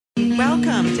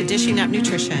Welcome to Dishing Up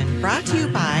Nutrition, brought to you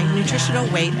by Nutritional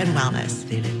Weight and Wellness.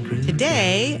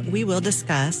 Today, we will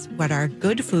discuss what are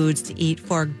good foods to eat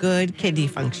for good kidney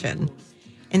function.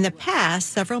 In the past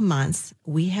several months,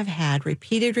 we have had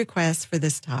repeated requests for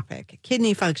this topic.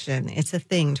 Kidney function, it's a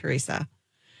thing, Teresa.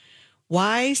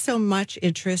 Why so much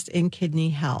interest in kidney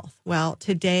health? Well,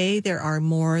 today there are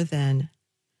more than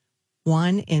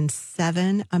 1 in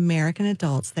 7 American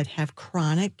adults that have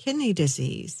chronic kidney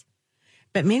disease.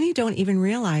 But many don't even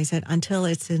realize it until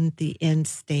it's in the end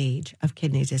stage of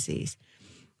kidney disease.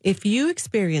 If you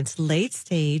experience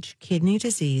late-stage kidney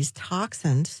disease,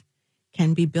 toxins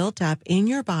can be built up in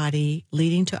your body,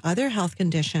 leading to other health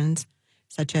conditions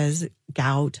such as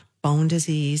gout, bone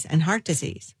disease, and heart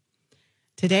disease.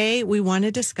 Today, we want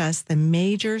to discuss the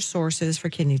major sources for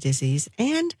kidney disease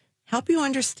and help you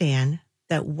understand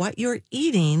that what you're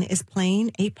eating is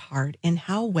playing a part in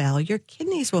how well your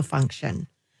kidneys will function.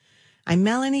 I'm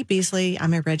Melanie Beasley.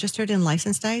 I'm a registered and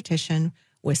licensed dietitian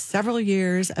with several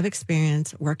years of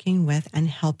experience working with and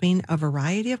helping a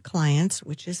variety of clients,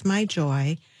 which is my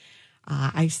joy.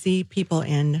 I see people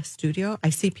in studio.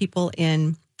 I see people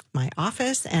in my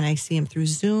office, and I see them through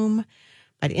Zoom.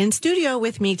 But in studio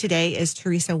with me today is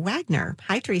Teresa Wagner.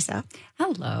 Hi, Teresa.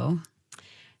 Hello.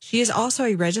 She is also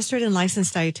a registered and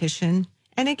licensed dietitian,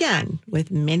 and again, with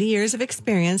many years of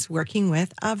experience working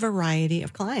with a variety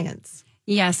of clients.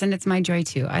 Yes, and it's my joy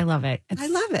too. I love it. I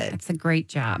love it. It's a great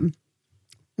job.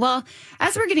 Well,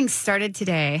 as we're getting started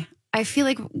today, I feel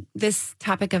like this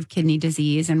topic of kidney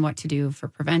disease and what to do for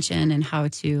prevention and how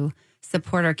to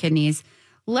support our kidneys,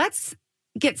 let's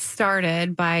get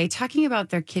started by talking about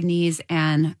their kidneys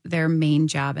and their main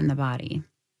job in the body.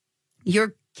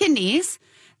 Your kidneys,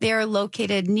 they are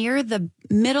located near the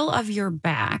middle of your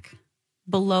back,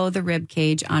 below the rib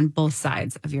cage on both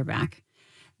sides of your back.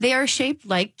 They are shaped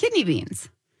like kidney beans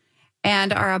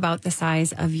and are about the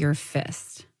size of your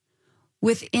fist.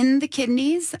 Within the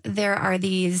kidneys, there are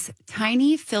these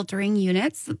tiny filtering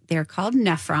units. They're called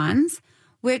nephrons,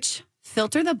 which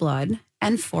filter the blood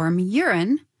and form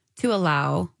urine to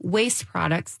allow waste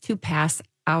products to pass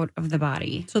out of the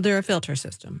body. So they're a filter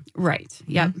system. Right.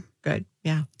 Yep. Mm-hmm. Good.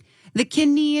 Yeah. The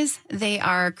kidneys, they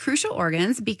are crucial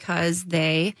organs because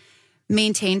they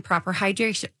maintain proper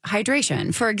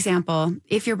hydration. For example,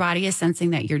 if your body is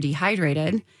sensing that you're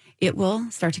dehydrated, it will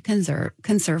start to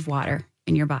conserve water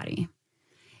in your body.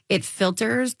 It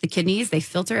filters the kidneys. They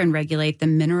filter and regulate the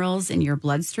minerals in your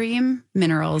bloodstream,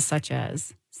 minerals such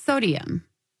as sodium,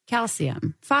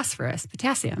 calcium, phosphorus,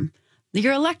 potassium,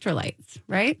 your electrolytes,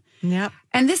 right? Yep.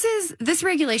 And this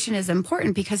regulation is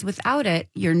important because without it,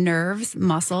 your nerves,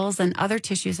 muscles, and other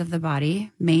tissues of the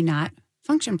body may not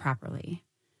function properly.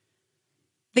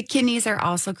 The kidneys are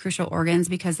also crucial organs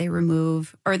because they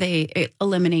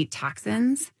eliminate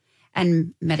toxins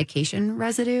and medication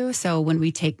residue. So when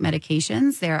we take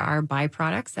medications, there are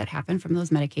byproducts that happen from those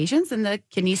medications, and the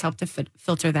kidneys help to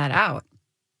filter that out.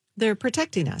 They're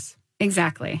protecting us.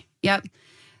 Exactly. Yep.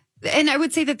 And I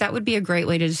would say that would be a great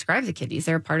way to describe the kidneys.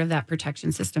 They're part of that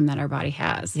protection system that our body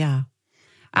has. Yeah.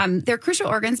 They're crucial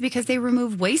organs because they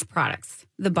remove waste products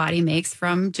the body makes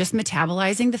from just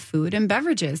metabolizing the food and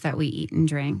beverages that we eat and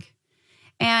drink.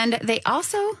 And they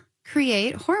also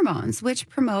create hormones, which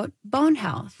promote bone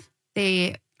health.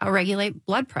 They regulate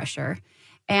blood pressure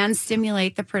and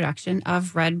stimulate the production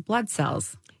of red blood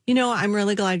cells. You know, I'm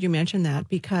really glad you mentioned that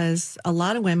because a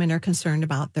lot of women are concerned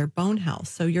about their bone health.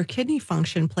 So your kidney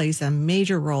function plays a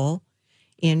major role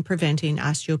in preventing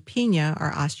osteopenia or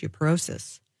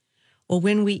osteoporosis. Well,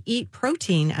 when we eat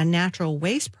protein, a natural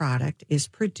waste product is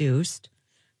produced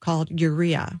called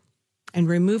urea. And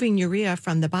removing urea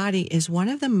from the body is one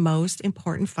of the most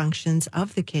important functions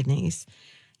of the kidneys.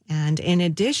 And in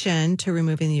addition to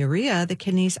removing the urea, the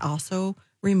kidneys also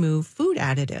remove food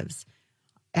additives,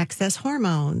 excess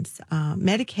hormones,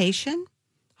 medication,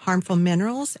 harmful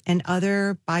minerals, and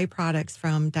other byproducts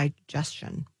from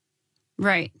digestion.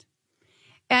 Right.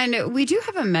 And we do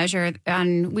have a measure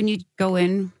on when you go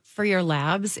in for your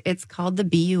labs, it's called the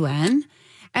BUN.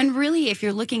 And really, if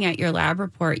you're looking at your lab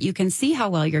report, you can see how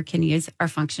well your kidneys are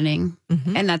functioning.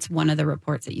 Mm-hmm. And that's one of the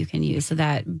reports that you can use. So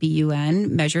that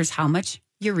BUN measures how much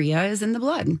urea is in the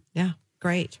blood. Yeah,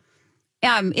 great.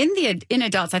 In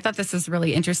adults, I thought this was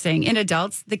really interesting. In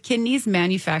adults, the kidneys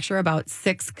manufacture about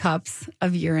 6 cups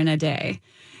of urine a day.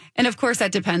 And of course,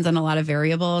 that depends on a lot of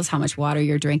variables, how much water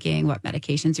you're drinking, what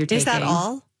medications you're taking. Is that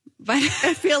all? But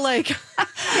I feel like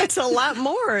it's a lot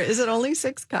more. Is it only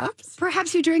 6 cups?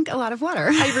 Perhaps you drink a lot of water.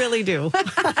 I really do.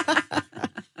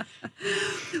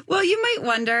 Well, you might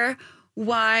wonder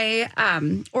why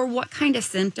or what kind of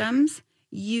symptoms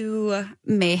you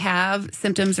may have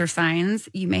symptoms or signs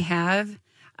you may have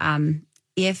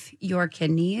if your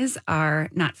kidneys are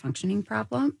not functioning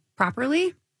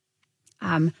properly.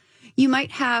 You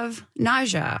might have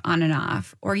nausea on and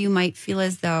off, or you might feel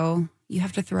as though you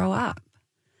have to throw up.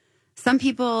 Some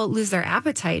people lose their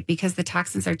appetite because the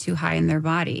toxins are too high in their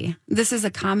body. This is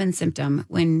a common symptom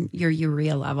when your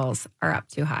urea levels are up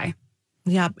too high.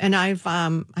 Yeah, and I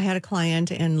had a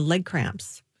client in leg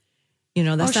cramps. You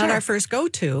know, that's not our first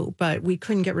go-to, but we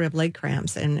couldn't get rid of leg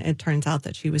cramps, and it turns out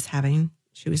that she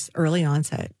was early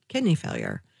onset kidney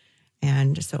failure,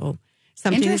 and so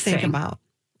something to think about.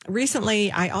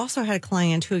 Recently, I also had a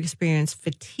client who experienced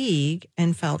fatigue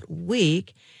and felt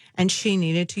weak, and she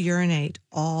needed to urinate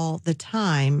all the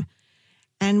time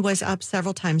and was up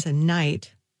several times a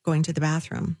night going to the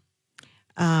bathroom.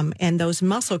 And those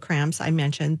muscle cramps I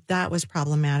mentioned, that was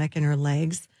problematic in her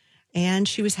legs, and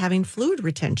she was having fluid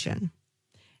retention.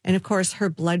 And of course, her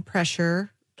blood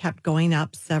pressure kept going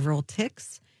up several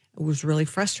ticks. It was really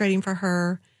frustrating for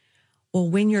her. Well,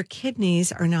 when your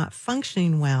kidneys are not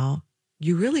functioning well,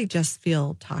 you really just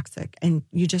feel toxic and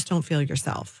you just don't feel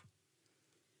yourself.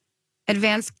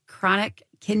 Advanced chronic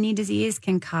kidney disease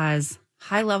can cause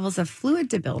high levels of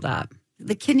fluid to build up.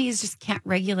 The kidneys just can't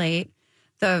regulate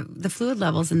the fluid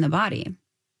levels in the body.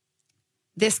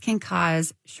 This can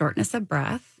cause shortness of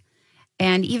breath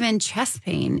and even chest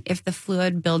pain if the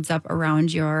fluid builds up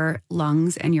around your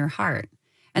lungs and your heart.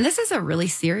 And this is a really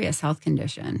serious health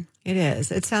condition. It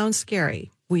is. It sounds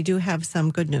scary. We do have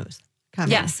some good news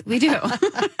coming. Yes, we do.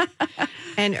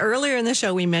 And earlier in the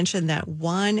show, we mentioned that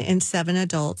 1 in 7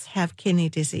 adults have kidney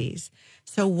disease.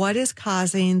 So what is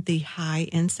causing the high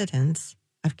incidence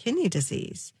of kidney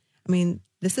disease? I mean,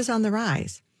 this is on the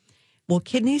rise. Well,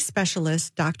 kidney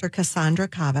specialist Dr. Cassandra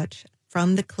Kovach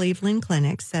from the Cleveland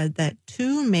Clinic said that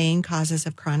 2 main causes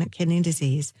of chronic kidney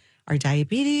disease are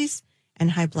diabetes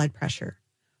and high blood pressure,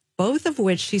 both of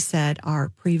which she said are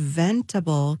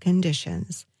preventable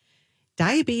conditions.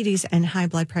 Diabetes and high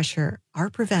blood pressure are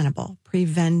preventable.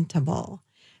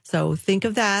 So think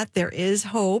of that. There is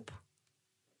hope.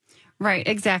 Right,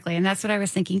 exactly. And that's what I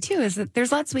was thinking too, is that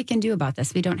there's lots we can do about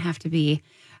this. We don't have to be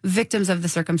victims of the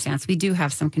circumstance. We do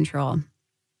have some control.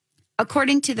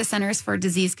 According to the Centers for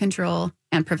Disease Control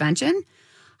and Prevention,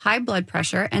 high blood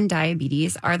pressure and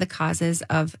diabetes are the causes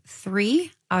of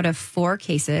 3 out of 4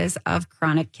 cases of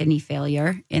chronic kidney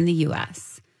failure in the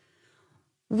U.S.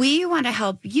 We want to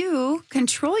help you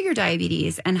control your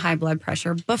diabetes and high blood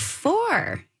pressure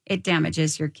before it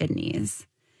damages your kidneys.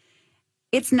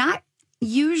 It's not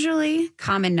usually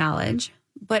common knowledge,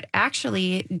 but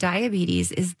actually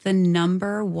diabetes is the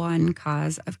number 1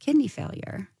 cause of kidney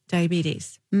failure.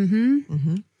 Diabetes.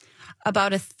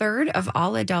 About 1/3 of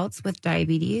all adults with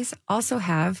diabetes also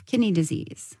have kidney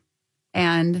disease.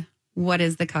 And what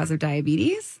is the cause of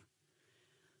diabetes?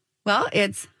 Well,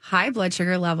 it's high blood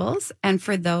sugar levels. And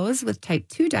for those with type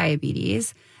 2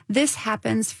 diabetes, this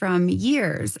happens from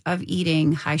years of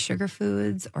eating high sugar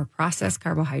foods or processed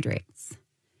carbohydrates.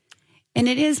 And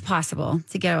it is possible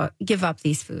to give up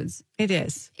these foods. It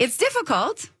is. It's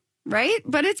difficult, right?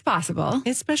 But it's possible.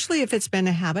 Especially if it's been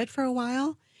a habit for a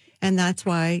while. And that's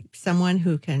why someone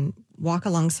who can walk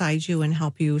alongside you and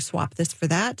help you swap this for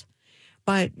that.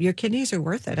 But your kidneys are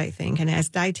worth it, I think. And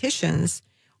as dietitians,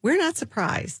 we're not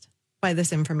surprised by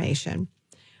this information.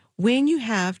 When you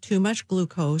have too much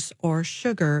glucose or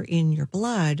sugar in your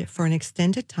blood for an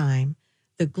extended time,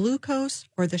 the glucose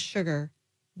or the sugar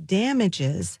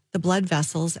damages the blood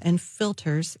vessels and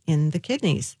filters in the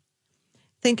kidneys.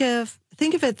 Think of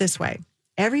it this way.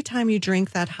 Every time you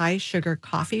drink that high sugar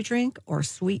coffee drink or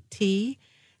sweet tea,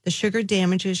 the sugar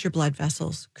damages your blood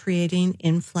vessels, creating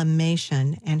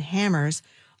inflammation and hammers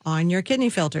on your kidney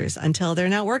filters until they're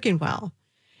not working well.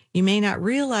 You may not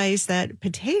realize that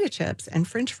potato chips and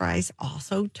French fries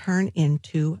also turn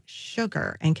into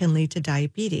sugar and can lead to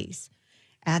diabetes.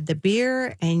 Add the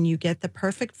beer and you get the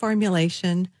perfect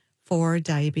formulation for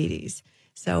diabetes.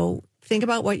 So think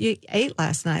about what you ate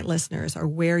last night, listeners, or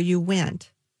where you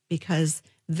went, because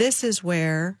this is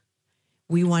where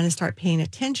we want to start paying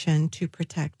attention to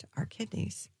protect our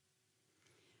kidneys.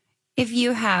 If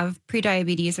you have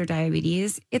prediabetes or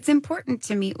diabetes, it's important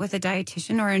to meet with a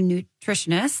dietitian or a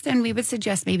nutritionist, and we would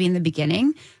suggest maybe in the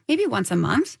beginning, maybe once a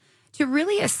month, to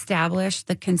really establish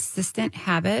the consistent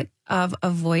habit of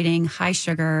avoiding high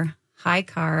sugar, high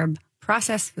carb,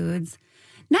 processed foods,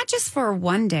 not just for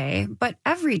one day, but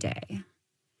every day.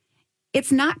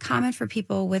 It's not common for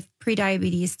people with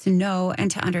prediabetes to know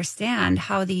and to understand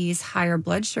how these higher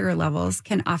blood sugar levels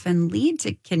can often lead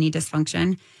to kidney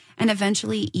dysfunction and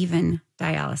eventually even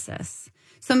dialysis.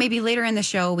 So maybe later in the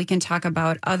show, we can talk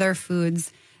about other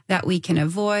foods that we can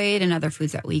avoid and other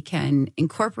foods that we can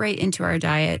incorporate into our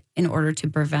diet in order to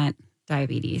prevent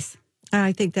diabetes.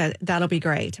 I think that'll be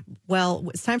great. Well,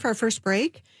 it's time for our first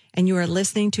break, and you are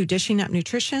listening to Dishing Up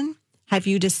Nutrition. Have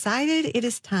you decided it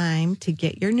is time to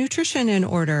get your nutrition in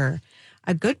order?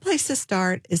 A good place to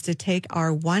start is to take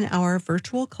our 1-hour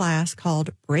virtual class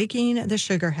called Breaking the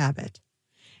Sugar Habit,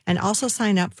 and also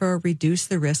sign up for Reduce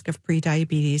the Risk of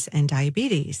Prediabetes and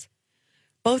Diabetes.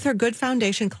 Both are good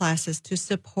foundation classes to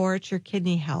support your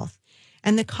kidney health,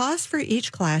 and the cost for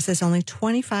each class is only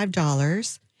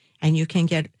 $25, and you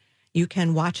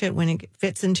can watch it when it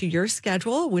fits into your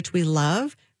schedule, which we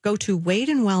love. Go to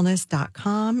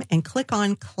weightandwellness.com and click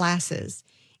on classes.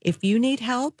 If you need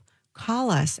help,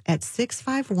 call us at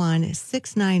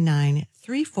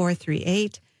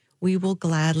 651-699-3438. We will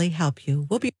gladly help you.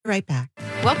 We'll be right back.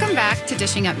 Welcome back to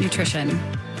Dishing Up Nutrition.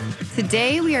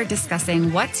 Today we are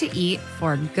discussing what to eat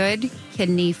for good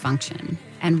kidney function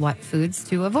and what foods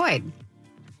to avoid.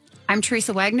 I'm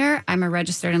Teresa Wagner. I'm a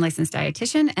registered and licensed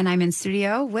dietitian, and I'm in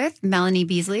studio with Melanie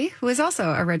Beasley, who is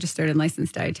also a registered and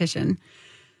licensed dietitian.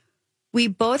 We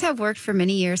both have worked for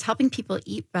many years helping people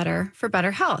eat better for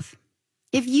better health.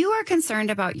 If you are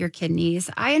concerned about your kidneys,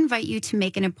 I invite you to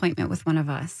make an appointment with one of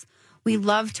us. We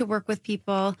love to work with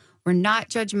people. We're not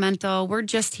judgmental. We're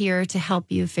just here to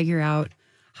help you figure out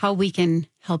how we can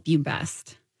help you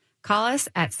best. Call us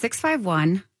at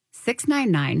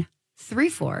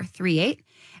 651-699-3438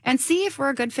 and see if we're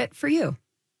a good fit for you.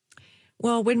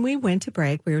 Well, when we went to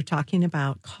break, we were talking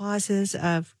about causes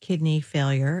of kidney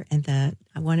failure, and I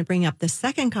want to bring up the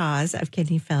second cause of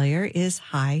kidney failure is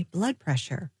high blood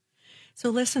pressure. So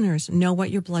listeners, know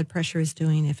what your blood pressure is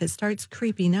doing. If it starts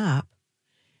creeping up,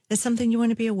 it's something you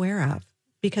want to be aware of,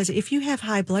 because if you have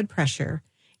high blood pressure,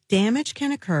 damage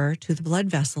can occur to the blood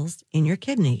vessels in your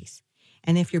kidneys.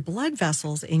 And if your blood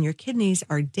vessels in your kidneys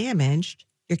are damaged,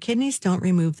 your kidneys don't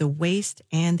remove the waste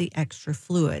and the extra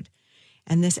fluid.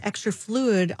 And this extra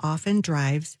fluid often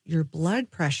drives your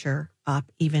blood pressure up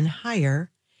even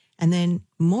higher, and then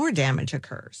more damage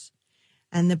occurs.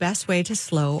 And the best way to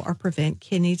slow or prevent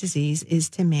kidney disease is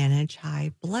to manage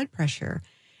high blood pressure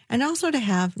and also to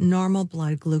have normal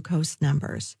blood glucose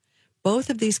numbers.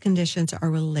 Both of these conditions are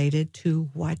related to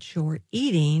what you're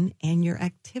eating and your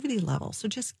activity level. So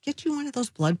just get you one of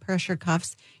those blood pressure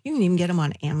cuffs. You can even get them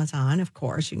on Amazon, of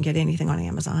course. You can get anything on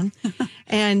Amazon.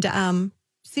 And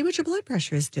see what your blood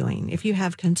pressure is doing if you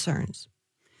have concerns.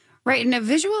 Right. And a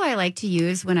visual I like to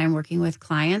use when I'm working with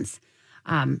clients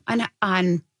on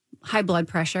high blood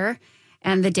pressure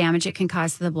and the damage it can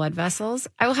cause to the blood vessels,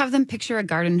 I will have them picture a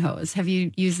garden hose. Have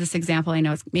you used this example? I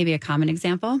know it's maybe a common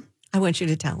example. I want you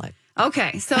to tell it.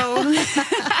 Okay. So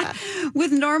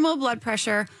with normal blood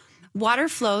pressure, water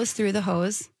flows through the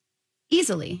hose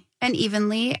easily and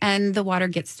evenly, and the water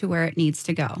gets to where it needs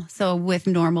to go. So with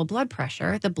normal blood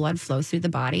pressure, the blood flows through the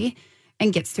body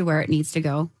and gets to where it needs to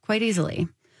go quite easily.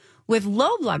 With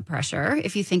low blood pressure,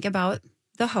 if you think about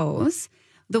the hose,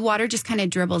 the water just kind of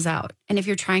dribbles out. And if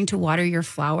you're trying to water your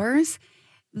flowers,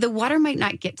 the water might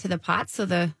not get to the pots, so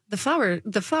the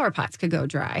flower pots could go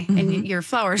dry, and your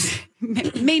flowers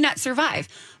may not survive.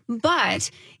 But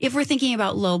if we're thinking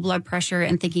about low blood pressure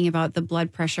and thinking about the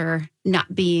blood pressure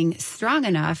not being strong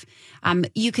enough,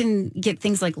 you can get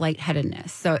things like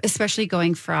lightheadedness. So especially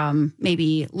going from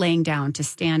maybe laying down to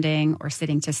standing or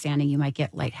sitting to standing, you might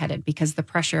get lightheaded because the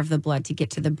pressure of the blood to get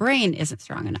to the brain isn't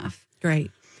strong enough.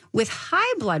 Great. With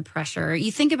high blood pressure,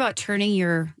 you think about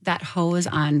turning that hose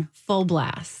on full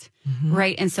blast,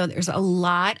 right? And so there's a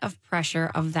lot of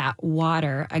pressure of that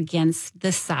water against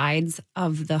the sides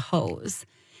of the hose.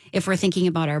 If we're thinking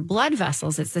about our blood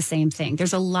vessels, it's the same thing.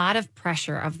 There's a lot of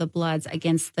pressure of the bloods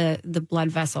against the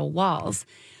blood vessel walls.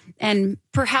 And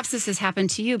perhaps this has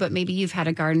happened to you, but maybe you've had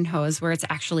a garden hose where it's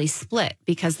actually split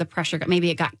because the pressure, maybe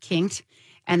it got kinked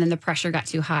and then the pressure got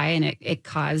too high and it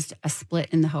caused a split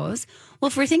in the hose. Well,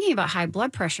 if we're thinking about high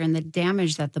blood pressure and the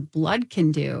damage that the blood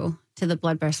can do to the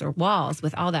blood vessel walls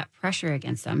with all that pressure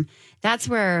against them, that's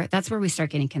where we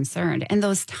start getting concerned. And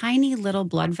those tiny little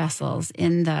blood vessels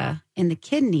in the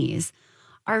kidneys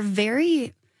are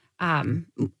very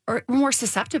or more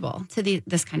susceptible to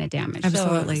this kind of damage.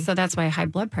 Absolutely. So that's why high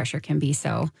blood pressure can be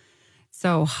so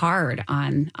hard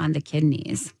on the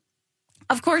kidneys.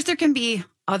 Of course, there can be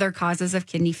other causes of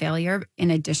kidney failure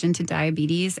in addition to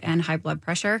diabetes and high blood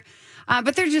pressure,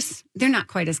 but they're not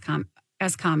quite as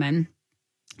common.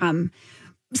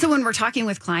 So when we're talking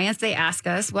with clients, they ask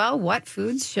us, well, what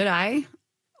foods should I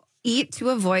eat to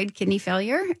avoid kidney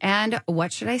failure? And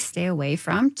what should I stay away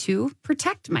from to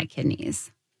protect my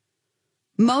kidneys?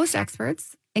 Most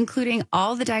experts including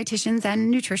all the dietitians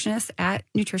and nutritionists at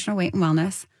Nutritional Weight and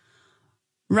Wellness,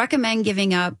 recommend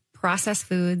giving up processed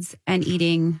foods and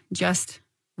eating just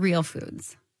real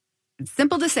foods. It's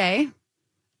simple to say,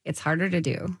 it's harder to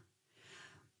do.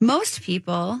 Most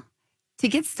people, to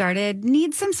get started,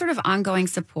 need some sort of ongoing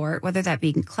support, whether that be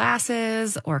in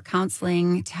classes or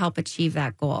counseling, to help achieve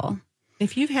that goal.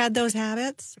 If you've had those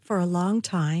habits for a long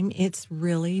time, it's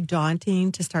really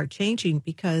daunting to start changing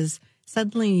because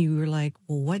suddenly you were like,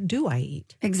 well, what do I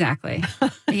eat? Exactly.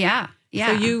 Yeah.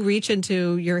 So you reach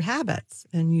into your habits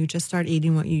and you just start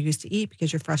eating what you used to eat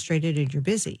because you're frustrated and you're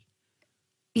busy.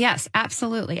 Yes,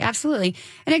 absolutely. Absolutely.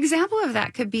 An example of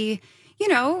that could be,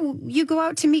 you go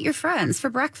out to meet your friends for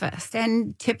breakfast,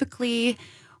 and typically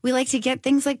we like to get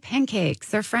things like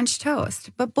pancakes or French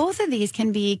toast, but both of these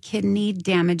can be kidney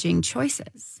damaging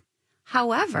choices.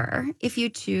 However, if you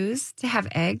choose to have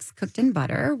eggs cooked in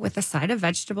butter with a side of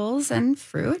vegetables and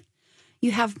fruit,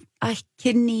 you have a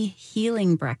kidney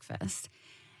healing breakfast.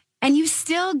 And you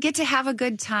still get to have a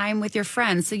good time with your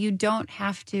friends, so you don't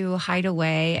have to hide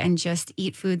away and just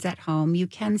eat foods at home. You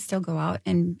can still go out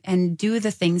and do the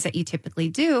things that you typically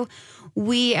do.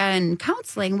 We, in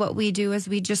counseling, what we do is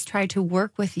we just try to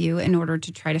work with you in order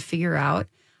to try to figure out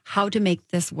how to make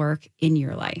this work in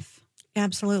your life.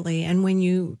 Absolutely. And when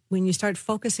you start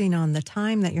focusing on the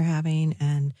time that you're having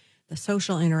and the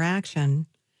social interaction,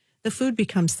 the food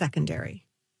becomes secondary.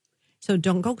 So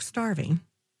don't go starving.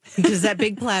 Because that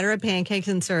big platter of pancakes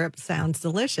and syrup sounds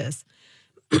delicious.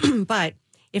 But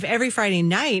if every Friday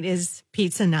night is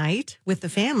pizza night with the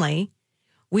family,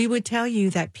 we would tell you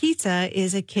that pizza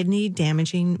is a kidney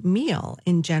damaging meal.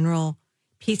 In general,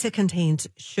 pizza contains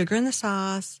sugar in the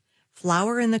sauce,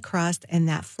 flour in the crust, and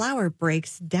that flour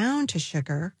breaks down to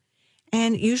sugar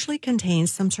and usually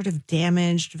contains some sort of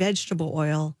damaged vegetable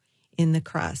oil in the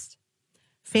crust.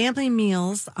 Family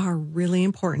meals are really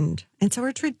important, and so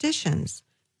are traditions.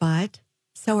 But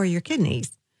so are your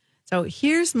kidneys. So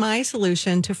here's my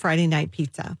solution to Friday night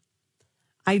pizza.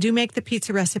 I do make the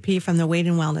pizza recipe from the Weight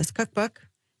and Wellness cookbook.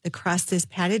 The crust is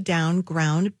patted down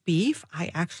ground beef. I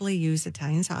actually use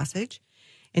Italian sausage.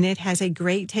 And it has a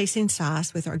great tasting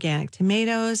sauce with organic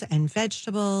tomatoes and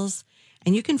vegetables.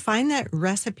 And you can find that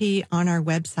recipe on our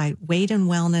website,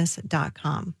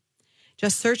 weightandwellness.com.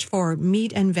 Just search for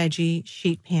meat and veggie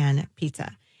sheet pan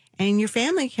pizza. And your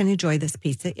family can enjoy this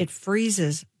pizza. It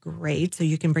freezes great, so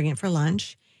you can bring it for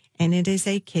lunch. And it is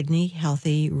a kidney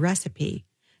healthy recipe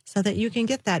so that you can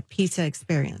get that pizza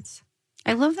experience.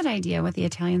 I love that idea with the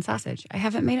Italian sausage. I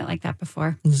haven't made it like that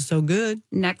before. It's so good.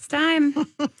 Next time.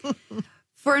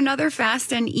 For another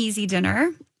fast and easy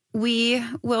dinner, we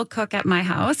will cook at my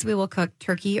house. We will cook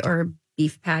turkey or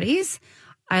beef patties.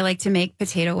 I like to make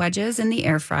potato wedges in the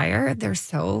air fryer. They're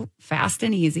so fast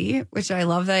and easy, which I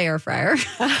love the air fryer.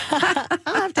 I'll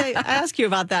have to ask you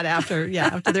about that after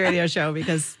the radio show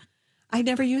because I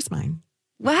never use mine.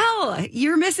 Well,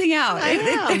 you're missing out. I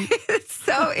am.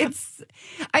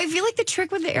 I feel like the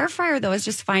trick with the air fryer, though, is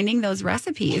just finding those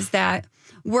recipes that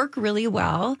work really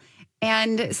well.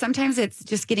 And sometimes it's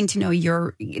just getting to know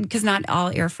because not all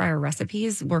air fryer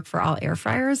recipes work for all air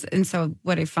fryers. And so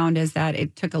what I found is that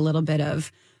it took a little bit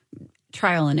of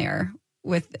trial and error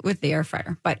with the air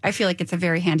fryer. But I feel like it's a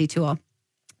very handy tool.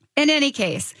 In any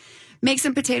case, make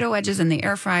some potato wedges in the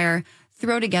air fryer.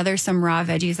 Throw together some raw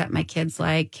veggies that my kids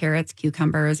like, carrots,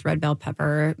 cucumbers, red bell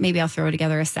pepper. Maybe I'll throw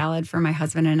together a salad for my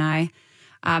husband and I.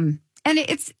 And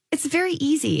it's very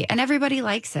easy and everybody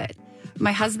likes it.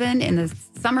 My husband in the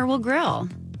summer will grill.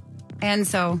 And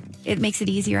so it makes it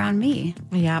easier on me.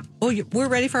 Yeah. Oh, we're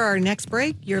ready for our next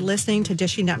break. You're listening to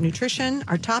Dishing Up Nutrition.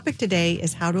 Our topic today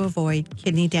is how to avoid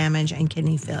kidney damage and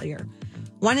kidney failure.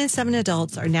 1 in 7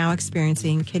 adults are now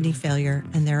experiencing kidney failure,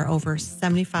 and there are over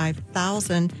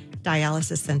 75,000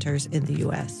 dialysis centers in the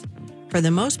U.S. For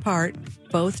the most part,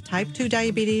 both type 2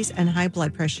 diabetes and high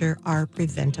blood pressure are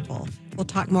preventable. We'll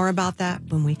talk more about that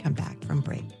when we come back from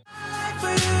break.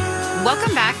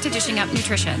 Welcome back to Dishing Up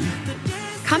Nutrition.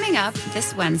 Coming up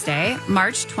this Wednesday,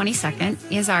 March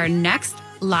 22nd, is our next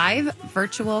live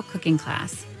virtual cooking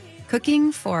class,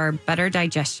 Cooking for Better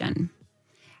Digestion.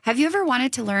 Have you ever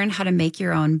wanted to learn how to make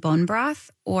your own bone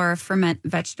broth or ferment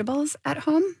vegetables at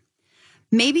home?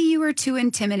 Maybe you were too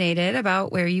intimidated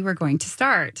about where you were going to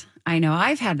start. I know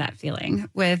I've had that feeling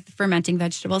with fermenting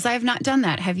vegetables. I have not done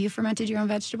that. Have you fermented your own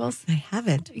vegetables? I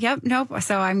haven't. Yep, nope.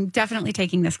 So I'm definitely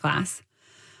taking this class.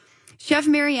 Chef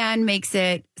Marianne makes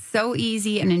it so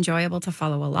easy and enjoyable to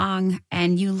follow along,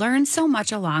 and you learn so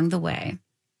much along the way.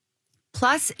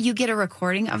 Plus, you get a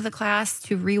recording of the class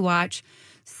to rewatch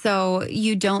so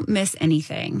you don't miss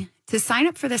anything. To sign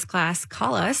up for this class,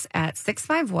 call us at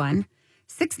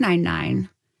 651-699-4669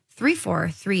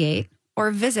 888-888-3438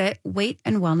 or visit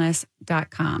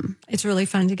weightandwellness.com. It's really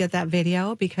fun to get that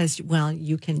video because, well,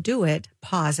 you can do it,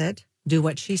 pause it, do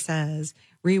what she says,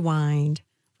 rewind,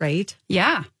 right?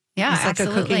 Yeah. Yeah, it's like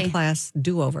absolutely. a cooking class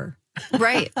do-over.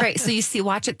 Right. So you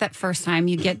watch it that first time,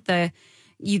 you get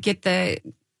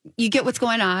what's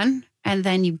going on, and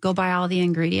then you go buy all the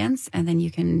ingredients, and then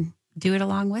you can do it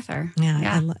along with her.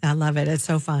 Yeah. I love it. It's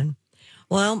so fun.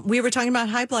 Well, we were talking about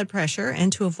high blood pressure,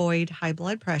 and to avoid high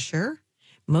blood pressure,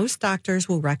 most doctors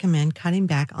will recommend cutting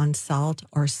back on salt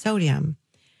or sodium.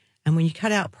 And when you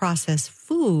cut out processed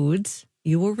foods,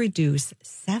 you will reduce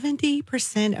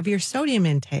 70% of your sodium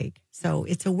intake. So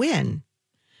it's a win.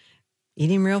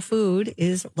 Eating real food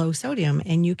is low sodium,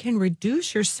 and you can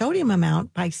reduce your sodium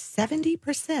amount by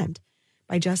 70%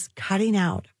 by just cutting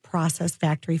out processed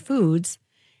factory foods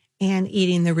and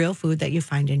eating the real food that you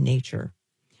find in nature.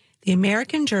 The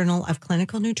American Journal of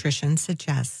Clinical Nutrition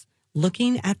suggests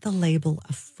looking at the label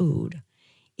of food.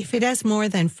 If it has more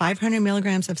than 500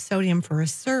 milligrams of sodium for a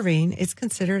serving, it's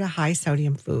considered a high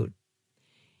sodium food.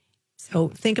 So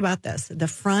think about this. The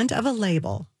front of a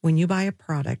label, when you buy a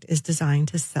product, is designed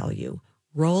to sell you.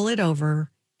 Roll it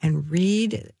over and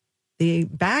read the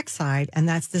backside, and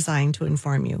that's designed to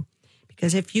inform you.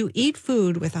 Because if you eat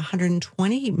food with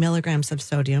 120 milligrams of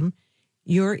sodium,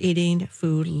 you're eating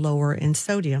food lower in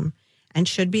sodium and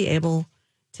should be able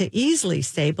to easily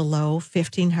stay below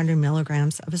 1,500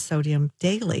 milligrams of sodium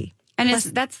daily. And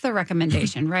that's the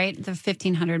recommendation, right? The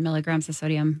 1,500 milligrams of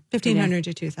sodium. 1,500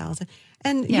 to 2,000.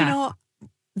 And, you know,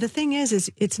 the thing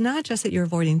is it's not just that you're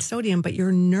avoiding sodium, but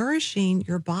you're nourishing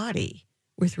your body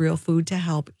with real food to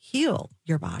help heal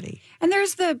your body. And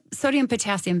there's the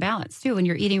sodium-potassium balance, too. When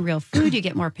you're eating real food, you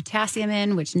get more potassium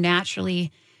in, which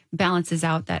naturally balances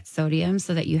out that sodium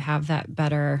so that you have that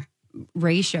better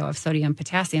ratio of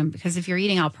sodium-potassium. Because if you're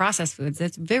eating all processed foods,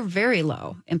 it's very, very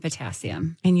low in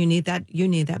potassium. And you need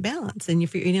that balance. And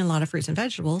if you're eating a lot of fruits and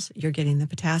vegetables, you're getting the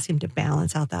potassium to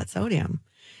balance out that sodium.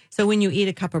 So when you eat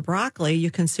a cup of broccoli, you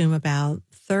consume about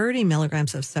 30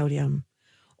 milligrams of sodium.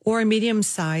 Or a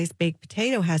medium-sized baked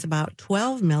potato has about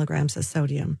 12 milligrams of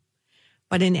sodium.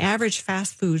 But an average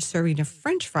fast food serving of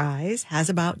French fries has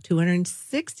about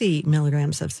 260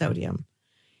 milligrams of sodium.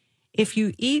 If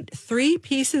you eat 3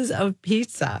 pieces of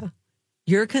pizza,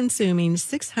 you're consuming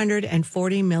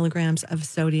 640 milligrams of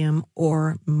sodium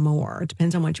or more. It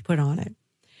depends on what you put on it.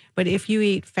 But if you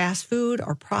eat fast food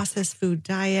or processed food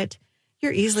diet,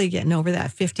 you're easily getting over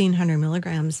that 1,500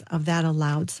 milligrams of that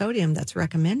allowed sodium that's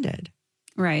recommended.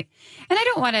 Right. And I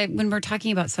don't want to, when we're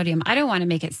talking about sodium, I don't want to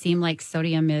make it seem like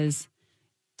sodium is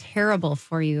terrible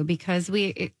for you, because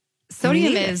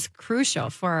sodium is crucial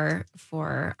for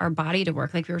our body to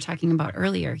work, like we were talking about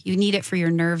earlier. You need it for your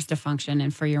nerves to function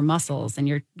and for your muscles and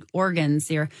your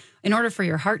organs. In order for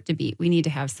your heart to beat, we need to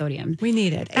have sodium. We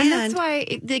need it. And that's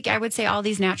why I would say all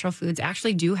these natural foods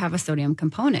actually do have a sodium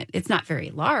component. It's not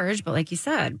very large, but like you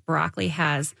said, broccoli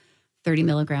has 30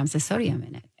 milligrams of sodium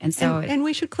in it. And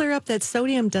we should clear up that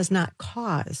sodium does not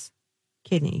cause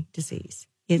kidney disease.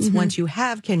 It's once you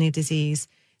have kidney disease,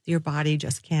 your body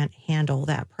just can't handle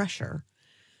that pressure.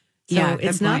 So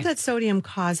it's not that sodium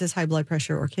causes high blood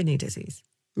pressure or kidney disease.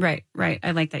 Right.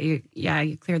 I like that you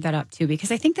cleared that up too,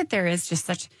 because I think that there is just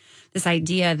this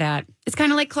idea that it's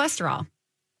kind of like cholesterol.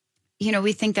 You know,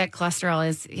 we think that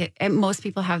cholesterol and most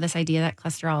people have this idea that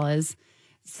cholesterol is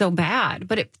so bad,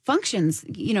 but it functions,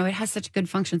 it has such good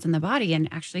functions in the body, and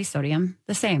actually sodium,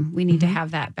 the same. We need to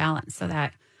have that balance so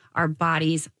that our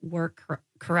bodies work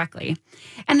correctly.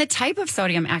 And the type of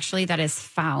sodium actually that is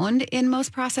found in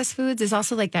most processed foods is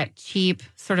also like that cheap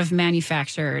sort of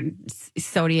manufactured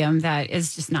sodium that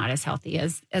is just not as healthy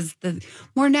as the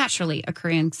more naturally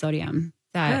occurring sodium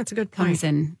that's a good point.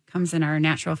 comes in our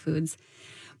natural foods.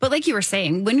 But like you were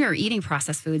saying, when you're eating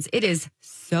processed foods, it is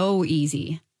so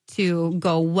easy to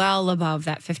go well above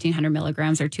that 1,500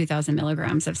 milligrams or 2,000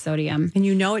 milligrams of sodium. And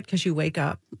you know it because you wake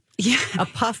up. Yeah. A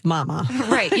puff mama.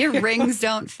 Right. Your rings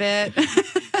don't fit.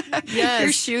 Yes.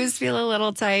 Your shoes feel a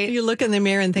little tight. You look in the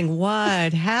mirror and think,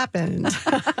 what happened?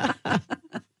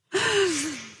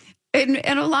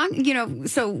 And along,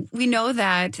 so we know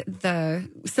that the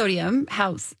sodium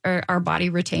helps our body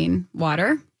retain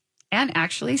water. And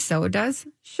actually, so does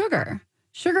sugar.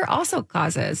 Sugar also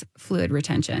causes fluid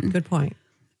retention. Good point.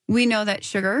 We know that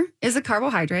sugar is a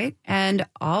carbohydrate, and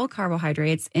all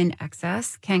carbohydrates in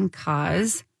excess can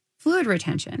cause fluid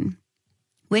retention.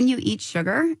 When you eat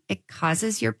sugar, it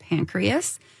causes your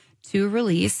pancreas to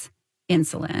release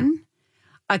insulin.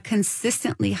 A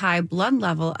consistently high blood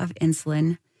level of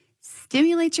insulin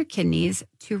stimulates your kidneys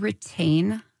to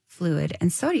retain fluid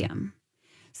and sodium.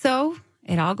 So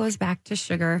It all goes back to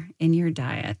sugar in your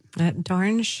diet. That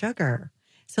darn sugar.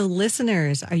 So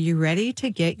listeners, are you ready to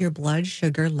get your blood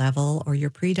sugar level or your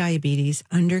prediabetes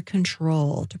under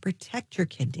control to protect your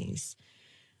kidneys?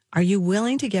 Are you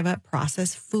willing to give up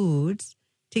processed foods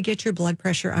to get your blood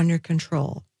pressure under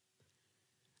control?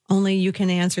 Only you can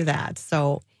answer that.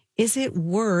 So is it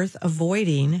worth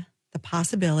avoiding the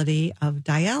possibility of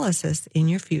dialysis in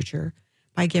your future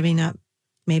by giving up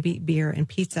maybe beer and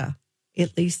pizza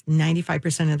at least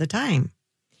 95% of the time?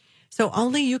 So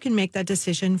only you can make that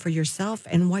decision for yourself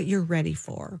and what you're ready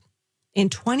for. In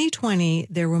 2020,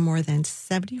 there were more than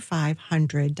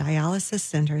 7,500 dialysis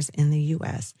centers in the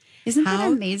U.S. Isn't that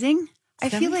amazing? I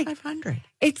feel like 7,500.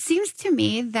 It seems to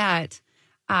me that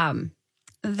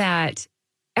that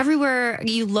everywhere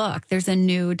you look, there's a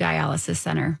new dialysis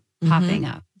center popping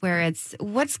up where it's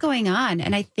what's going on.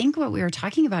 And I think what we were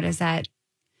talking about is that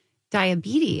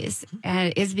diabetes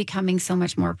is becoming so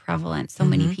much more prevalent. So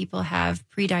many people have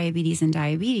prediabetes and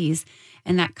diabetes,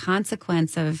 and that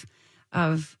consequence of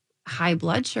high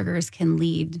blood sugars can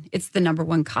lead, it's the number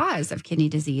one cause of kidney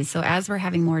disease. So as we're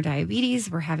having more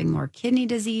diabetes, we're having more kidney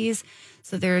disease.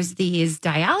 So there's these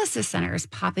dialysis centers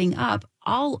popping up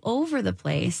all over the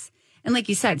place. And like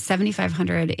you said,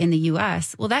 7,500 in the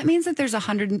US. Well, that means that there's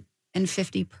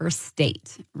 150 per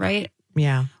state, right?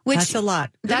 Yeah, that's a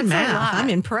lot. That's math. A lot. I'm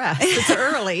impressed. It's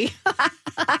early.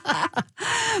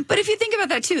 But if you think about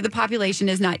that too, the population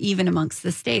is not even amongst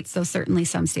the states. So certainly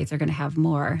some states are going to have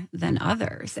more than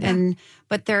others. Yeah.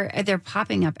 But they're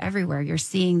popping up everywhere. You're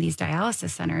seeing these dialysis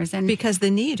centers, and because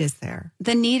the need is there.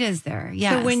 The need is there.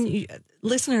 Yes. So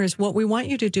listeners, what we want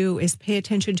you to do is pay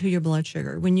attention to your blood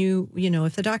sugar. When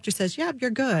if the doctor says, "Yeah, you're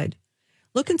good,"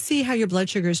 look and see how your blood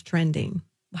sugar is trending.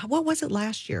 What was it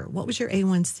last year? What was your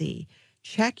A1C?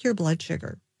 Check your blood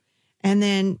sugar. And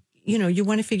then, you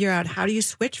want to figure out how do you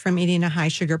switch from eating a high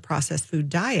sugar processed food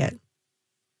diet.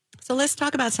 So let's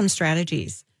talk about some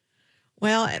strategies.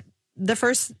 Well, the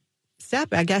first step,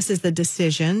 I guess, is the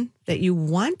decision that you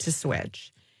want to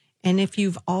switch. And if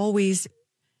you've always,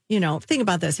 think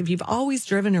about this. If you've always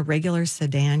driven a regular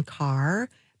sedan car,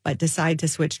 but decide to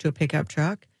switch to a pickup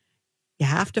truck, you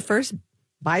have to first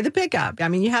buy the pickup. I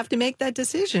mean, you have to make that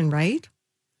decision, right?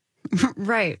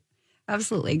 Right.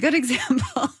 Absolutely. Good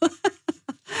example.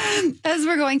 As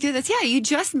we're going through this, you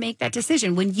just make that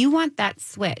decision. When you want that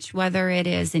switch, whether it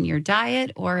is in your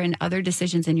diet or in other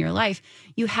decisions in your life,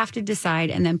 you have to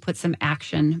decide and then put some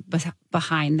action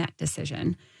behind that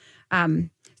decision.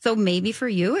 So maybe for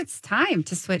you, it's time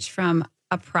to switch from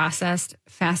a processed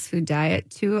fast food diet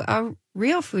to a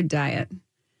real food diet.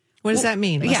 What does that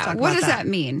mean? Let's talk about that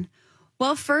mean?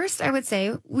 Well, first, I would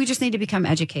say we just need to become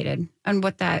educated on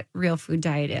what that real food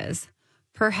diet is.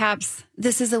 Perhaps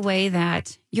this is a way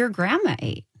that your grandma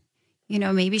ate.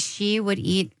 Maybe she would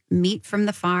eat meat from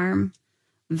the farm,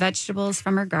 vegetables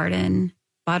from her garden,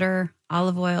 butter,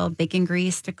 olive oil, bacon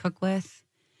grease to cook with.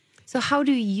 So how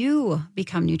do you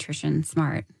become nutrition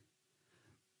smart?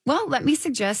 Well, let me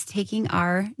suggest taking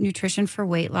our Nutrition for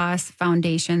Weight Loss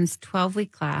Foundation's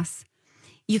 12-week class.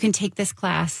 You can take this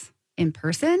class in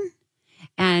person.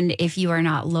 And if you are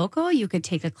not local, you could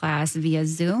take a class via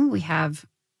Zoom. We have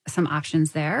some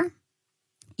options there.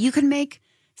 You can make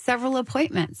several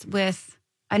appointments with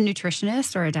a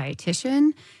nutritionist or a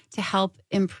dietitian to help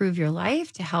improve your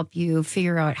life, to help you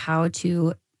figure out how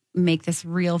to make this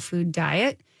real food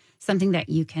diet something that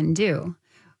you can do.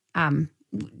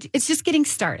 It's just getting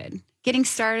started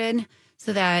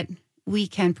so that we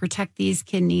can protect these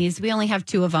kidneys. We only have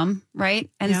 2 of them, right?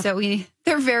 And so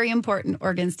they're very important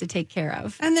organs to take care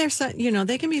of. And they're,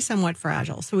 they can be somewhat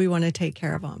fragile, so we want to take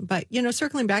care of them. But,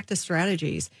 circling back to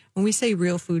strategies, when we say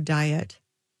real food diet,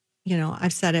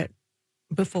 I've said it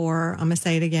before, I'm going to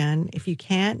say it again. If you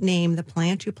can't name the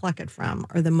plant you pluck it from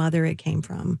or the mother it came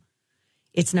from,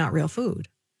 it's not real food.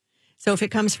 So if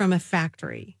it comes from a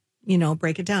factory,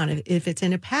 break it down. If it's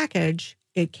in a package,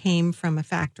 it came from a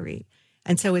factory.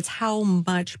 And so it's how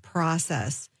much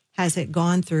process has it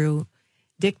gone through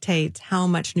dictates how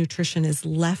much nutrition is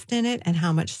left in it and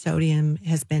how much sodium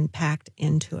has been packed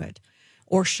into it,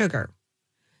 or sugar.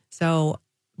 So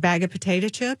bag of potato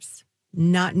chips,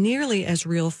 not nearly as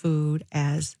real food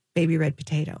as baby red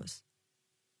potatoes.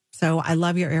 So I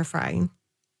love your air frying.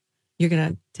 You're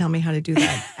going to tell me how to do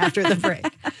that after the break.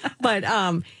 But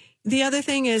the other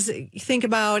thing is, think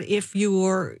about if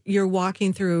you're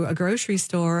walking through a grocery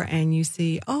store and you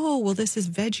see, this is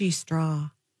veggie straw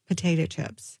potato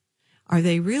chips. Are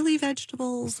they really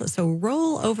vegetables? So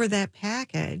roll over that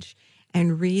package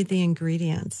and read the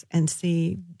ingredients and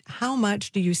see how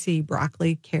much do you see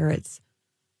broccoli, carrots,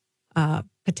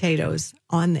 potatoes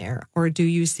on there, or do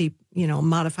you see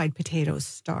modified potato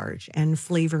starch and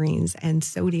flavorings and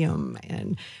sodium.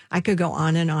 And I could go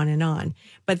on and on and on.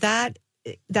 But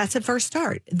that's a first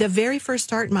start. The very first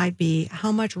start might be,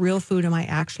 how much real food am I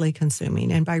actually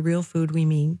consuming? And by real food, we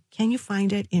mean, can you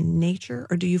find it in nature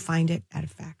or do you find it at a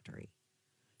factory?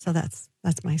 So that's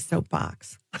my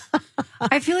soapbox.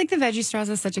 I feel like the veggie straws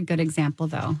is such a good example,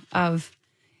 though, of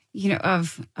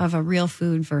a real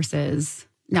food versus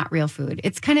not real food.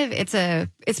 It's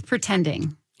it's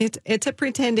pretending. It's a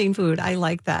pretending food. I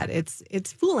like that.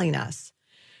 It's fooling us.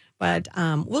 But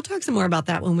we'll talk some more about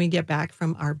that when we get back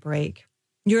from our break.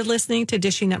 You're listening to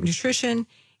Dishing Up Nutrition.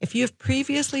 If you have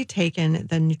previously taken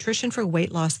the Nutrition for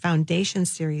Weight Loss Foundation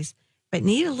series, but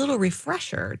need a little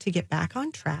refresher to get back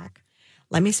on track,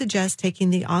 let me suggest taking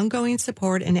the ongoing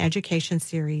support and education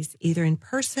series, either in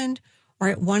person or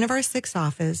at one of our 6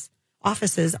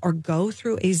 offices, or go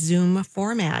through a Zoom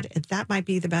format. That might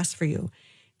be the best for you.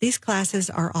 These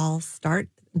classes all start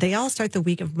the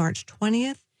week of March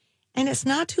 20th. And it's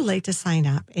not too late to sign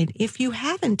up. And if you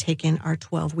haven't taken our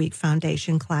 12-week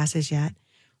foundation classes yet,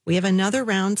 we have another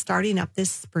round starting up this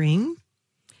spring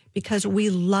because we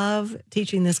love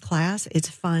teaching this class. It's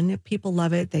fun. People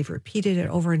love it. They've repeated it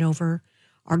over and over.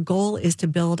 Our goal is to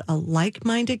build a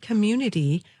like-minded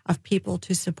community of people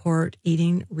to support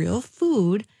eating real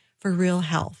food for real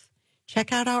health.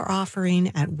 Check out our offering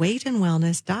at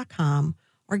weightandwellness.com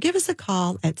or give us a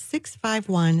call at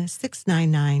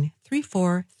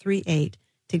 651-699-3438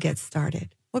 to get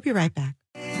started. We'll be right back.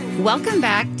 Welcome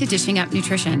back to Dishing Up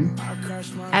Nutrition.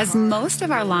 As most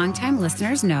of our longtime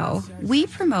listeners know, we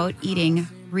promote eating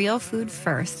real food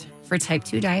first for type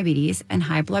 2 diabetes and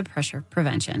high blood pressure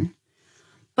prevention.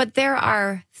 But there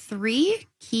are 3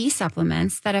 key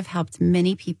supplements that have helped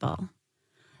many people.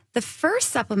 The first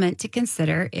supplement to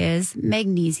consider is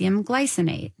magnesium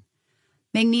glycinate.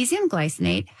 Magnesium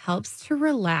glycinate helps to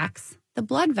relax the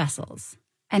blood vessels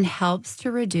and helps to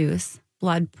reduce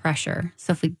blood pressure.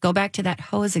 So if we go back to that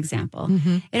hose example,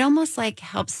 it almost like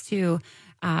helps to,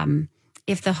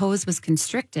 if the hose was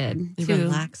constricted, to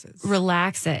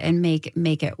relax it and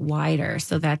make it wider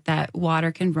so that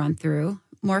water can run through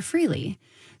more freely.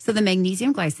 So the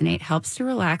magnesium glycinate helps to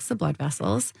relax the blood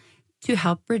vessels to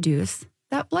help reduce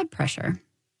that blood pressure.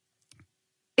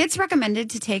 It's recommended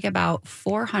to take about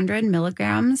 400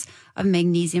 milligrams of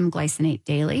magnesium glycinate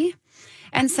daily.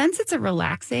 And since it's a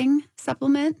relaxing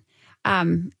supplement,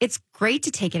 it's great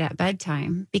to take it at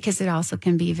bedtime because it also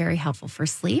can be very helpful for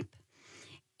sleep.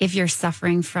 If you're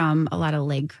suffering from a lot of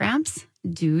leg cramps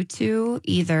due to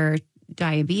either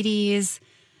diabetes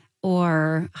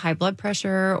or high blood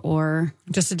pressure or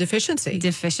just a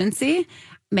deficiency,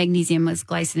 magnesium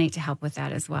glycinate to help with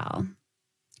that as well.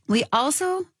 We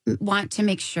also want to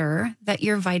make sure that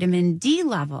your vitamin D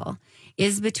level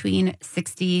is between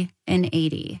 60 and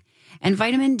 80. And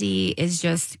vitamin D is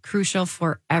just crucial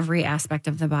for every aspect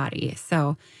of the body.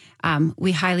 So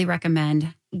we highly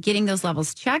recommend getting those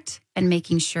levels checked and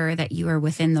making sure that you are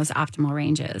within those optimal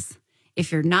ranges. If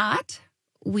you're not,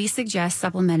 we suggest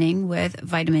supplementing with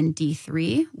vitamin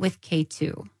D3 with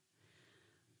K2.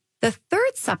 The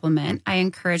third supplement I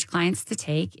encourage clients to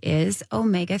take is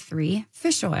omega-3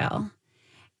 fish oil.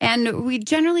 And we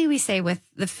say with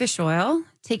the fish oil,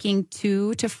 taking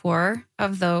 2 to 4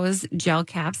 of those gel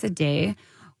caps a day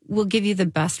will give you the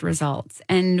best results.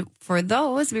 And for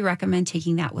those, we recommend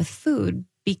taking that with food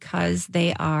because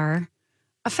they are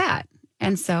a fat.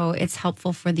 And so it's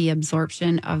helpful for the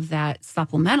absorption of that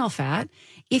supplemental fat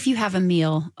if you have a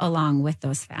meal along with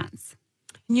those fats.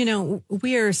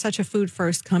 We are such a food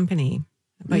first company,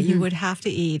 but you would have to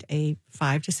eat a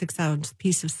 5 to 6 ounce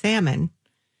piece of salmon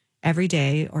every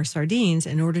day or sardines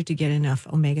in order to get enough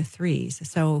omega-3s.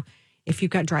 So if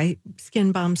you've got dry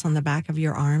skin bumps on the back of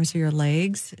your arms or your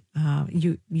legs,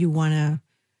 you want to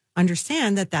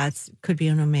understand that could be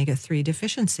an omega-3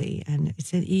 deficiency, and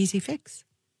it's an easy fix.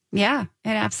 Yeah, it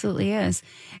absolutely is.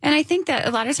 And I think that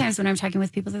a lot of times when I'm talking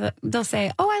with people, they'll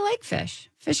say, oh, I like fish.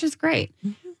 Fish is great.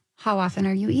 How often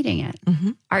are you eating it?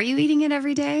 Are you eating it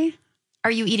every day?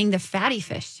 Are you eating the fatty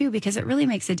fish too? Because it really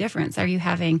makes a difference. Are you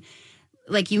having,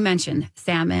 like you mentioned,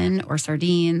 salmon or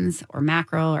sardines or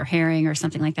mackerel or herring or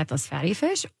something like that, those fatty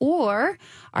fish? Or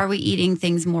are we eating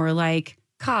things more like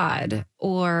cod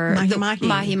or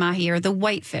mahi-mahi or the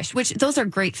whitefish, which those are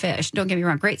great fish. Don't get me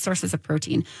wrong, great sources of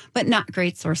protein, but not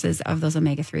great sources of those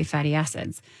omega-3 fatty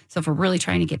acids. So if we're really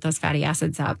trying to get those fatty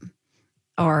acids up,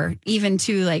 or even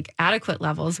to like adequate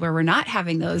levels where we're not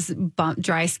having those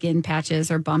dry skin patches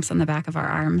or bumps on the back of our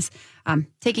arms,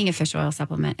 taking a fish oil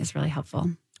supplement is really helpful.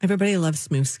 Everybody loves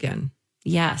smooth skin.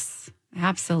 Yes,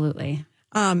 absolutely.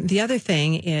 The other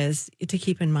thing is to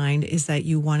keep in mind is that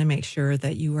you want to make sure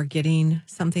that you are getting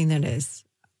something that is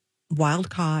wild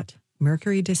caught,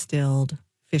 mercury distilled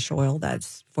fish oil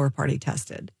that's four-party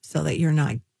tested so that you're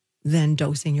not then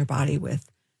dosing your body with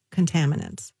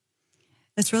contaminants.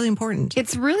 That's really important.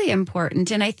 It's really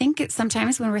important. And I think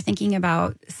sometimes when we're thinking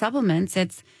about supplements,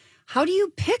 it's how do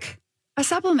you pick a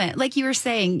supplement? Like you were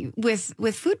saying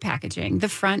with food packaging, the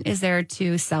front is there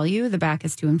to sell you, the back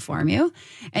is to inform you.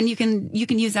 And you can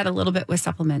use that a little bit with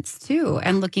supplements too.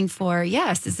 And looking for,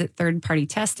 yes, is it third party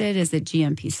tested? Is it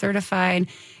GMP certified?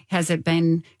 Has it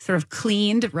been sort of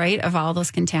cleaned, right, of all those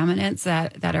contaminants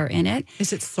that are in it?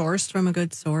 Is it sourced from a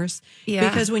good source? Yeah.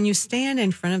 Because when you stand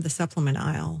in front of the supplement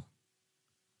aisle,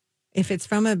 if it's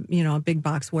from a big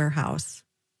box warehouse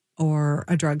or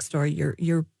a drugstore,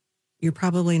 you're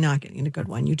probably not getting a good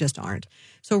one. You just aren't.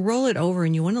 So roll it over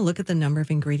and you want to look at the number of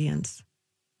ingredients.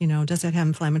 Does it have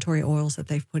inflammatory oils that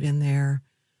they've put in there?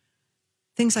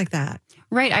 Things like that.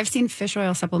 Right. I've seen fish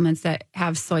oil supplements that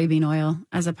have soybean oil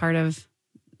as a part of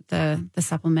the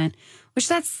supplement, which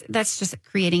that's just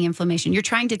creating inflammation. You're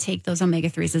trying to take those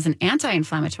omega-3s as an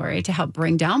anti-inflammatory to help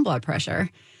bring down blood pressure.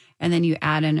 And then you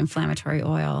add an inflammatory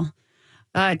oil.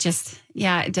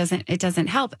 It doesn't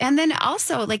help. And then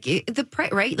also like the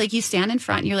price, right? Like you stand in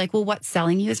front and you're like, well, what's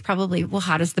selling you is probably, well,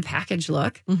 how does the package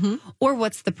look? Mm-hmm. Or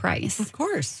what's the price? Of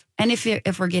course. And if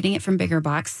we're getting it from bigger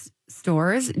box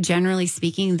stores, generally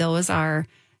speaking, those are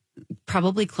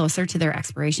probably closer to their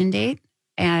expiration date.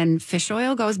 And fish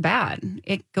oil goes bad.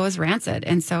 It goes rancid.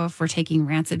 And so if we're taking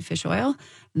rancid fish oil,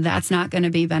 that's not going to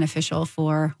be beneficial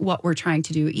for what we're trying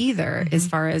to do either, as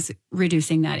far as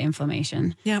reducing that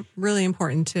inflammation. Yeah, really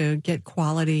important to get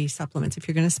quality supplements. If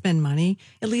you're going to spend money,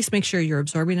 at least make sure you're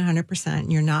absorbing 100%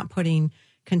 and you're not putting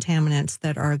contaminants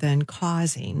that are then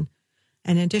causing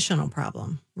an additional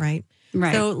problem, right?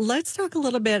 Right. So let's talk a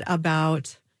little bit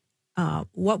about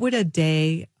what would a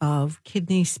day of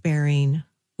kidney sparing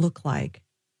look like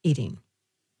eating.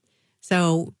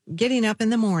 So getting up in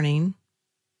the morning,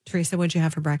 Teresa, what'd you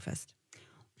have for breakfast?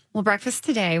 Well, breakfast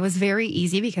today was very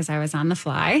easy because I was on the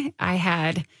fly. I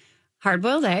had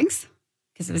hard-boiled eggs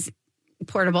because it was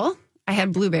portable. I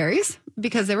had blueberries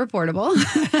because they were portable.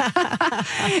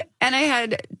 And I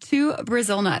had 2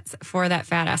 Brazil nuts for that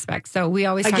fat aspect. So we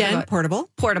always talk about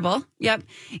portable. Yep.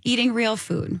 Eating real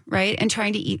food, right? And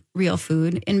trying to eat real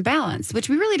food in balance, which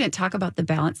we really didn't talk about the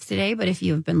balance today. But if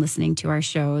you have been listening to our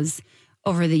shows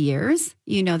over the years,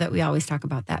 you know that we always talk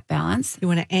about that balance. You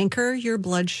want to anchor your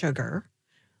blood sugar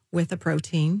with a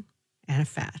protein and a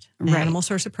fat, an animal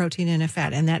source of protein and a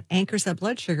fat. And that anchors the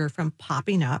blood sugar from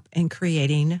popping up and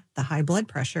creating the high blood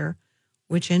pressure,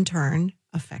 which in turn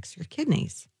affects your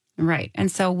kidneys. Right. And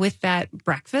so with that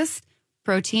breakfast,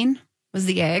 protein was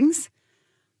the eggs,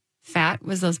 fat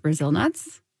was those Brazil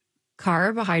nuts,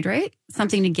 carbohydrate,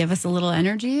 something to give us a little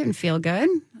energy and feel good,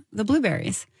 the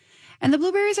blueberries. And the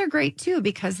blueberries are great too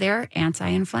because they're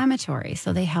anti-inflammatory.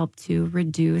 So they help to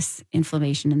reduce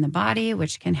inflammation in the body,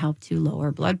 which can help to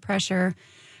lower blood pressure.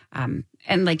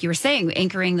 And like you were saying,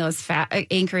 anchoring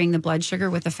the blood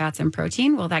sugar with the fats and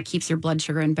protein, well, that keeps your blood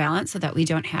sugar in balance so that we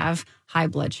don't have high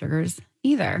blood sugars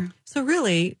either. So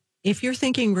really, if you're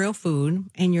thinking real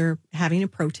food and you're having a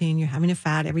protein, you're having a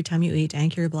fat every time you eat to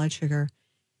anchor your blood sugar,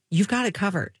 you've got it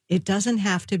covered. It doesn't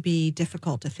have to be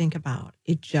difficult to think about.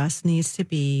 It just needs to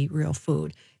be real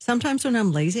food. Sometimes when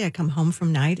I'm lazy, I come home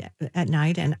at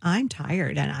night and I'm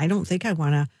tired and I don't think I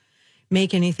want to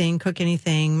make anything, cook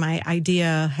anything. My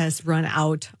idea has run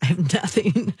out. I have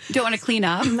nothing. Don't want to clean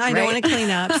up. I don't want to clean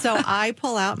up. So I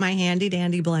pull out my handy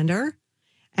dandy blender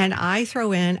and I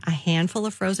throw in a handful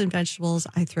of frozen vegetables.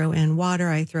 I throw in water.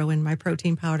 I throw in my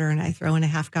protein powder and I throw in a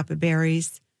half cup of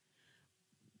berries.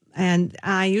 And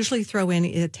I usually throw in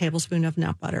a tablespoon of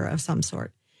nut butter of some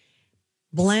sort.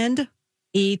 Blend,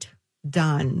 eat,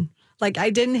 done. Like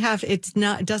it doesn't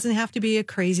have to be a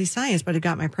crazy science, but I've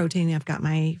got my protein, I've got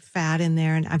my fat in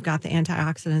there, and I've got the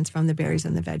antioxidants from the berries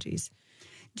and the veggies.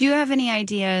 Do you have any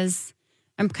ideas?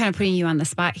 I'm kind of putting you on the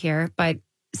spot here, but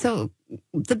so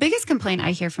the biggest complaint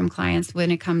I hear from clients when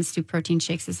it comes to protein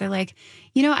shakes is they're like,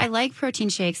 I like protein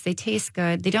shakes. They taste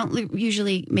good. They don't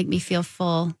usually make me feel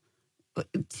full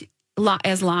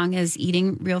as long as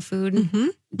eating real food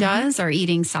does or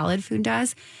eating solid food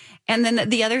does. And then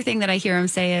the other thing that I hear them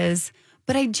say is,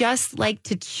 but I just like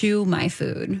to chew my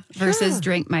food versus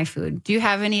drink my food. Do you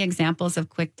have any examples of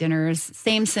quick dinners?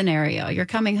 Same scenario. You're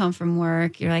coming home from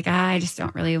work. You're like, I just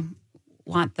don't really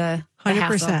want the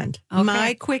 100%. Okay.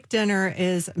 My quick dinner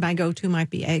my go-to might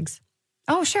be eggs.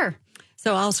 Oh, sure.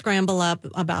 So I'll scramble up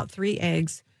about 3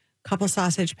 eggs, couple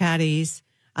sausage patties,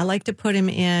 I like to put them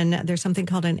in, there's something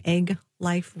called an egg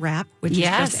life wrap, which is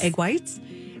just egg whites.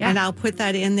 Yeah. And I'll put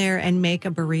that in there and make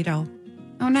a burrito.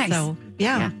 Oh, nice. So,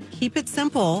 keep it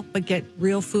simple, but get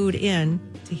real food in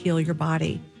to heal your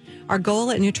body. Our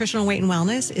goal at Nutritional Weight and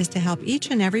Wellness is to help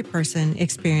each and every person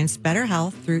experience better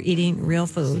health through eating real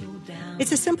food.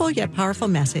 It's a simple yet powerful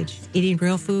message. Eating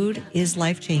real food is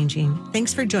life-changing.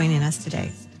 Thanks for joining us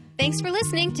today. Thanks for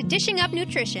listening to Dishing Up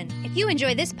Nutrition. If you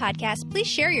enjoy this podcast, please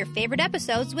share your favorite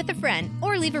episodes with a friend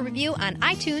or leave a review on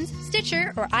iTunes,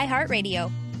 Stitcher, or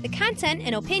iHeartRadio. The content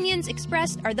and opinions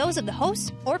expressed are those of the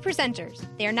hosts or presenters.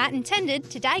 They are not intended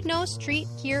to diagnose, treat,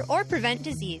 cure, or prevent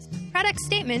disease. Product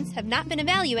statements have not been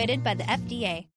evaluated by the FDA.